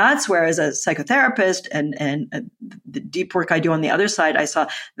 And that's where, as a psychotherapist and the deep work I do on the other side, I saw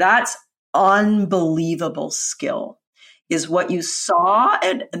that's unbelievable skill is what you saw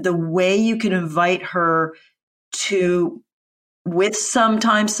and the way you can invite her to, with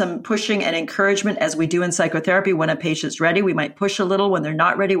sometimes some pushing and encouragement, as we do in psychotherapy. When a patient's ready, we might push a little. When they're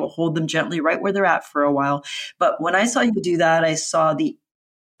not ready, we'll hold them gently right where they're at for a while. But when I saw you do that, I saw the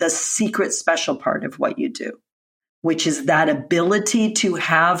secret special part of what you do, which is that ability to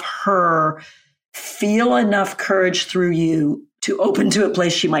have her feel enough courage through you to open to a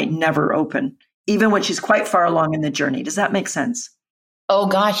place she might never open, even when she's quite far along in the journey. Does that make sense? Oh,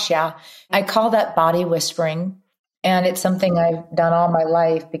 gosh, yeah. I call that body whispering. And it's something I've done all my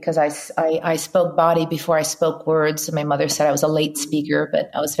life because I spoke body before I spoke words. So my mother said I was a late speaker,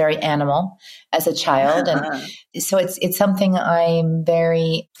 but I was very animal as a child. And so it's something I'm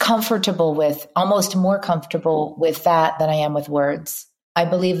very comfortable with, almost more comfortable with that than I am with words. I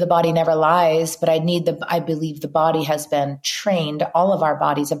believe the body never lies, but I believe the body has been trained. All of our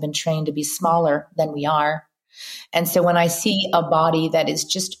bodies have been trained to be smaller than we are. And so when I see a body that is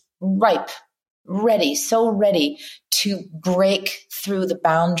just ripe, ready, so ready to break through the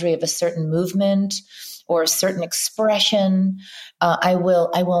boundary of a certain movement or a certain expression, I will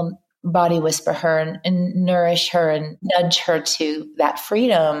body whisper her and nourish her and nudge her to that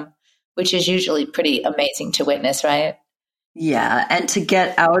freedom, which is usually pretty amazing to witness, right? Yeah. And to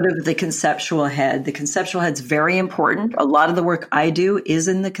get out of the conceptual head. The conceptual head's very important. A lot of the work I do is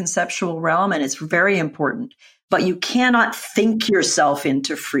in the conceptual realm, and it's very important. But you cannot think yourself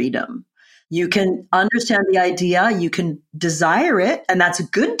into freedom. You can understand the idea, you can desire it, and that's a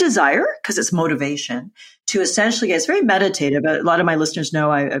good desire because it's motivation to essentially, it's very meditative. A lot of my listeners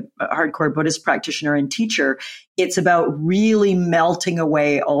know I'm a hardcore Buddhist practitioner and teacher. It's about really melting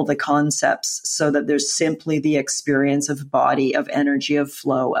away all the concepts so that there's simply the experience of body, of energy, of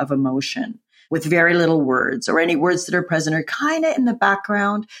flow, of emotion, with very little words, or any words that are present are kind of in the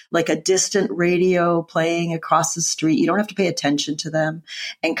background, like a distant radio playing across the street. You don't have to pay attention to them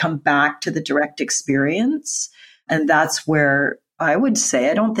and come back to the direct experience. And that's where I would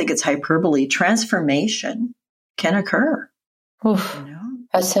say, I don't think it's hyperbole, transformation can occur. Oof,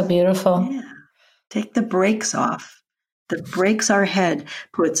 that's so beautiful. Yeah. Take the brakes off. The brakes our head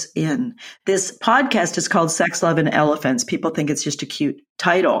puts in. This podcast is called Sex, Love, and Elephants. People think it's just a cute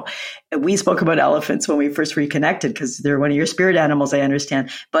title. We spoke about elephants when we first reconnected because they're one of your spirit animals, I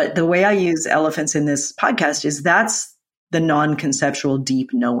understand. But the way I use elephants in this podcast is that's the non-conceptual, deep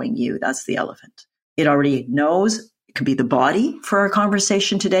knowing you. That's the elephant. It already knows. It could be the body for our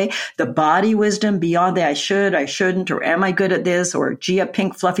conversation today. The body wisdom beyond the I should, I shouldn't, or am I good at this? Or gee, a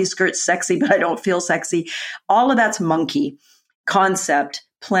pink fluffy skirt's sexy, but I don't feel sexy. All of that's monkey. Concept,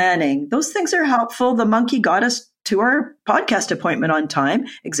 planning. Those things are helpful. The monkey got us to our podcast appointment on time.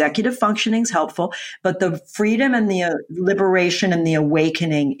 Executive functioning is helpful. But the freedom and the liberation and the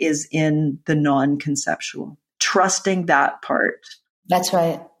awakening is in the non-conceptual. Trusting that part. That's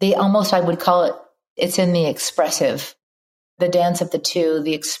right. I would call it, it's in the expressive. The dance of the two,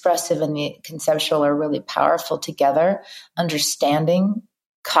 the expressive and the conceptual are really powerful together. Understanding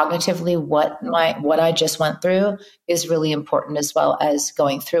cognitively what I just went through is really important as well as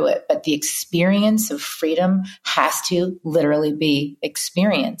going through it. But the experience of freedom has to literally be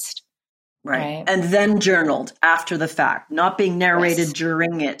experienced. Right. And then journaled after the fact, not being narrated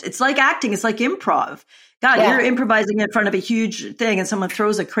during it. It's like acting. It's like improv. God, you're improvising in front of a huge thing and someone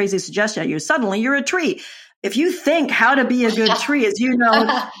throws a crazy suggestion at you. Suddenly you're a tree. If you think how to be a good tree, as you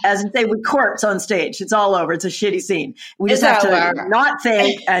know, as they would corpse on stage, it's all over. It's a shitty scene. We just have to not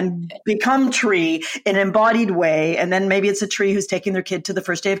think and become tree in an embodied way. And then maybe it's a tree who's taking their kid to the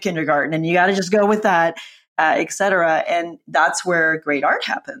first day of kindergarten and you got to just go with that, et cetera. And that's where great art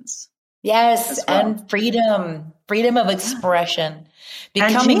happens. Yes. Well. And freedom of expression,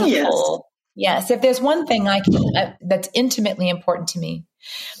 becoming whole. Yes. If there's one thing that's intimately important to me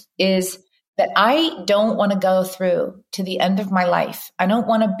is that I don't want to go through to the end of my life. I don't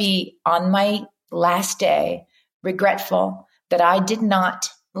want to be on my last day regretful that I did not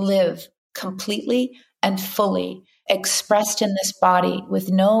live completely and fully expressed in this body with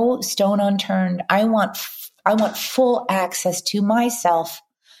no stone unturned. I want full access to myself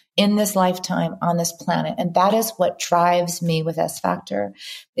in this lifetime on this planet. And that is what drives me with S Factor,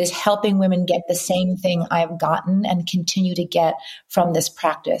 is helping women get the same thing I've gotten and continue to get from this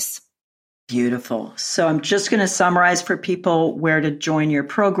practice. Beautiful. So I'm just going to summarize for people where to join your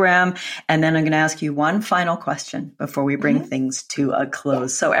program. And then I'm going to ask you one final question before we bring things to a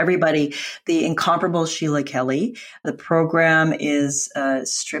close. So everybody, the incomparable Sheila Kelley, the program is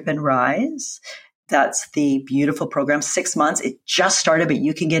Strip and Rise. That's the beautiful program. 6 months. It just started, but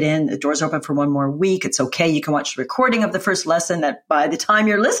you can get in. The doors are open for one more week. It's okay. You can watch the recording of the first lesson that by the time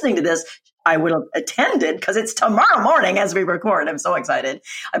you're listening to this, I would have attended because it's tomorrow morning as we record. I'm so excited.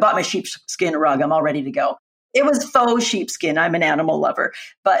 I bought my sheepskin rug. I'm all ready to go. It was faux sheepskin. I'm an animal lover,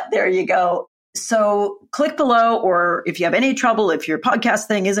 but there you go. So click below, or if you have any trouble, if your podcast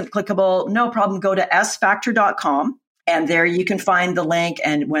thing isn't clickable, no problem. Go to sfactor.com. And there you can find the link.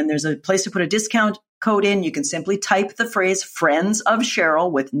 And when there's a place to put a discount code in, you can simply type the phrase Friends of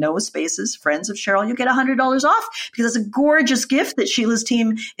Cheryl with no spaces, Friends of Cheryl. You get $100 off because it's a gorgeous gift that Sheila's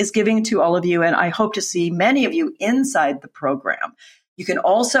team is giving to all of you. And I hope to see many of you inside the program. You can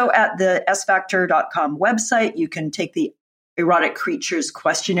also at the sfactor.com website, you can take the Erotic Creatures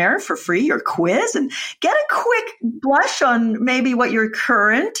questionnaire for free or quiz and get a quick blush on maybe what your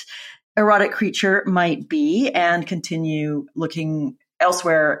current erotic creature might be and continue looking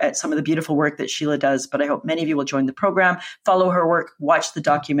elsewhere at some of the beautiful work that Sheila does. But I hope many of you will join the program, follow her work, watch the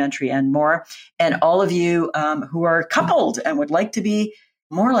documentary and more. And all of you who are coupled and would like to be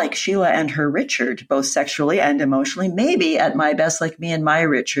more like Sheila and her Richard, both sexually and emotionally, maybe at my best like me and my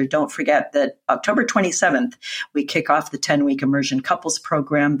Richard. Don't forget that October 27th, we kick off the 10-week immersion couples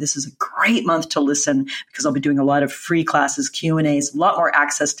program. This is a great month to listen because I'll be doing a lot of free classes, Q&As, a lot more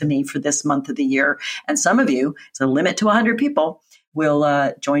access to me for this month of the year. And some of you, it's a limit to 100 people,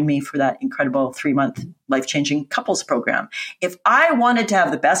 will join me for that incredible 3-month life-changing couples program. If I wanted to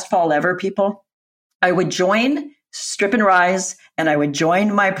have the best fall ever, people, I would join Strip and Rise, and I would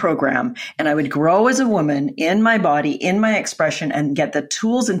join my program, and I would grow as a woman in my body, in my expression, and get the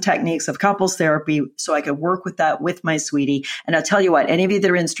tools and techniques of couples therapy so I could work with that with my sweetie. And I'll tell you what, any of you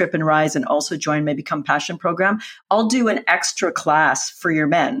that are in Strip and Rise and also join my Become Passion program, I'll do an extra class for your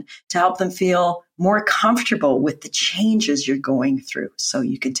men to help them feel more comfortable with the changes you're going through. So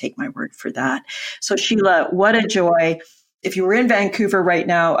you can take my word for that. So Sheila, what a joy. If you were in Vancouver right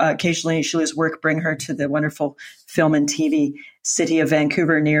now, occasionally Sheila's work bring her to the wonderful film and TV city of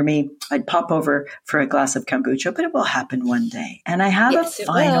Vancouver near me. I'd pop over for a glass of kombucha, but it will happen one day. And I have a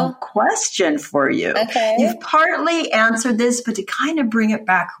final question for you. Okay. You've partly answered this, but to kind of bring it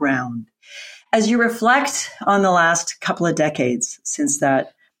back round. As you reflect on the last couple of decades since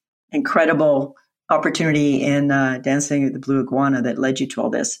that incredible opportunity in Dancing with the Blue Iguana that led you to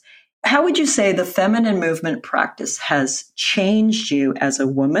all this, how would you say the feminine movement practice has changed you as a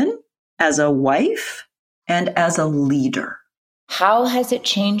woman, as a wife, and as a leader? How has it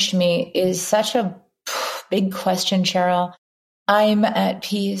changed me is such a big question, Cheryl. I'm at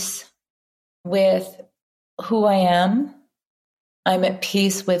peace with who I am. I'm at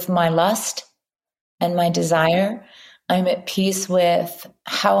peace with my lust and my desire. I'm at peace with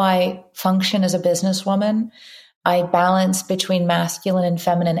how I function as a businesswoman. I balance between masculine and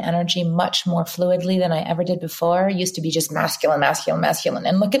feminine energy much more fluidly than I ever did before. It used to be just masculine.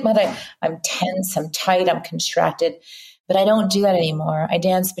 And look at what I'm tense, I'm tight, I'm constricted. But I don't do that anymore. I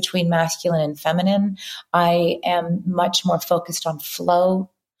dance between masculine and feminine. I am much more focused on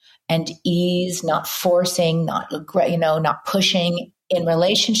flow and ease, not forcing, not pushing. In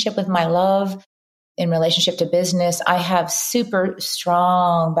relationship with my love, in relationship to business, I have super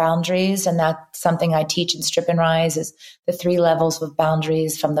strong boundaries. And that's something I teach in Strip and Rise is the 3 levels of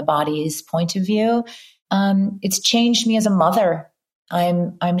boundaries from the body's point of view. It's changed me as a mother.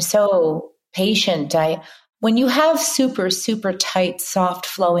 I'm so patient. When you have super, super tight, soft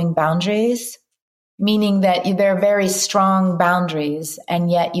flowing boundaries, meaning that they're very strong boundaries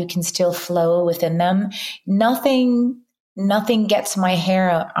and yet you can still flow within them, nothing gets my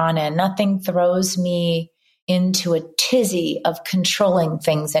hair on end. Nothing throws me into a tizzy of controlling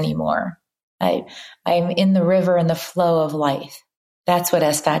things anymore. I'm in the river and the flow of life. That's what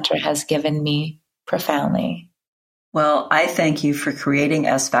S-Factor has given me profoundly. Well, I thank you for creating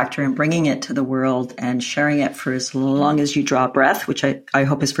S-Factor and bringing it to the world and sharing it for as long as you draw breath, which I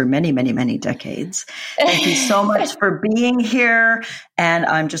hope is for many, many, many decades. Thank you so much for being here. And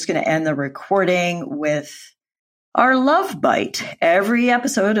I'm just going to end the recording with our love bite. Every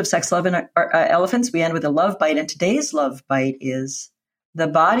episode of Sex, Love, and Elephants, we end with a love bite. And today's love bite is: the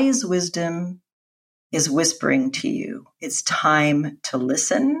body's wisdom is whispering to you. It's time to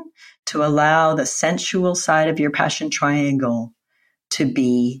listen, to allow the sensual side of your passion triangle to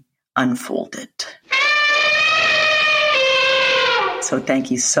be unfolded. So thank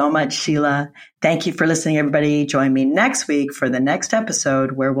you so much, Sheila. Thank you for listening, everybody. Join me next week for the next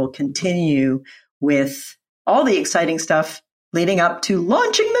episode, where we'll continue with all the exciting stuff leading up to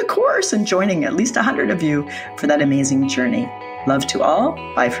launching the course and joining at least 100 of you for that amazing journey. Love to all.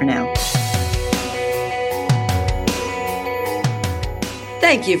 Bye for now.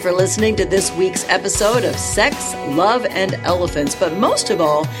 Thank you for listening to this week's episode of Sex, Love, and Elephants. But most of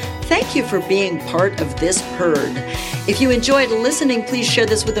all, thank you for being part of this herd. If you enjoyed listening, please share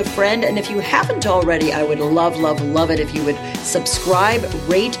this with a friend. And if you haven't already, I would love, love, love it if you would subscribe,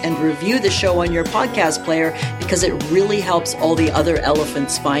 rate, and review the show on your podcast player, because it really helps all the other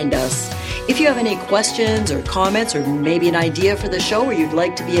elephants find us. If you have any questions or comments, or maybe an idea for the show, or you'd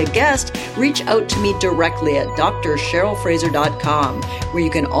like to be a guest, reach out to me directly at drcherylfraser.com, where you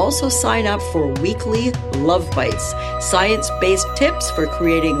can also sign up for weekly Love Bites, science-based tips for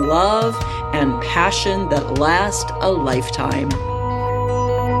creating love and passion that last a lifetime.